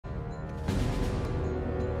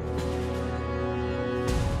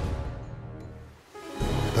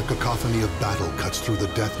cacophony of battle cuts through the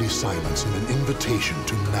deathly silence in an invitation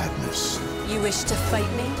to madness. You wish to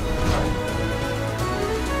fight me?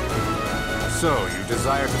 So, you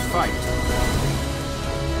desire to fight?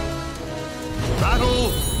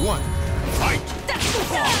 Battle 1. Fight!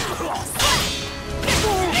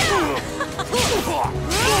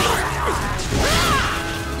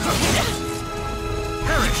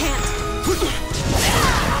 You can't.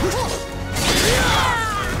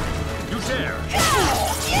 You dare!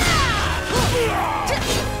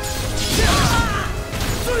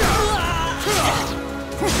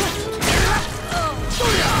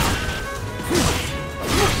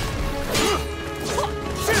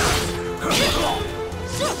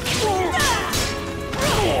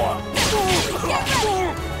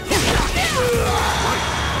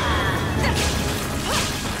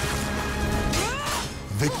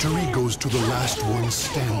 Victory goes to the last one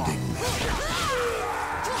standing.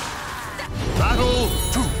 Battle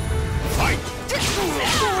 2. Fight!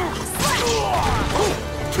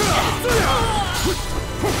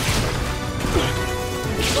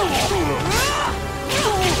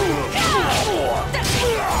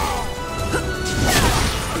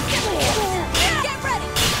 Get ready!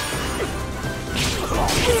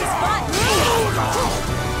 This is fun!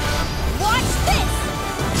 Watch this!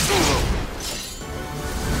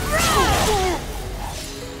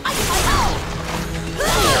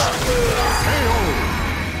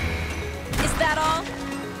 Is that all?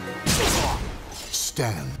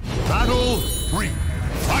 Stand. Battle 3.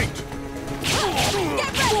 Fight!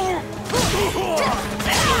 Get ready! Let's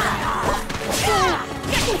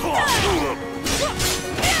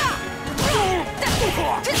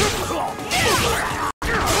go!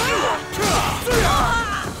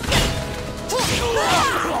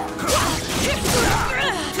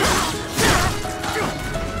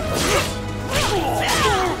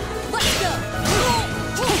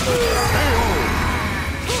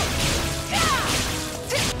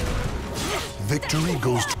 Victory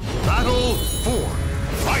goes to Battle 4.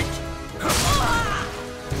 Fight!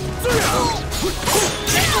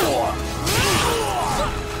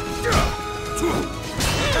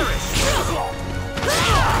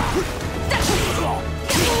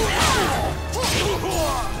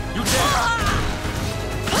 You dare!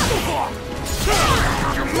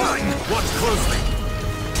 You're mine! Watch closely!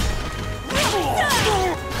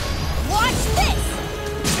 Watch this!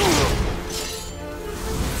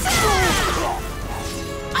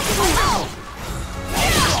 I can help!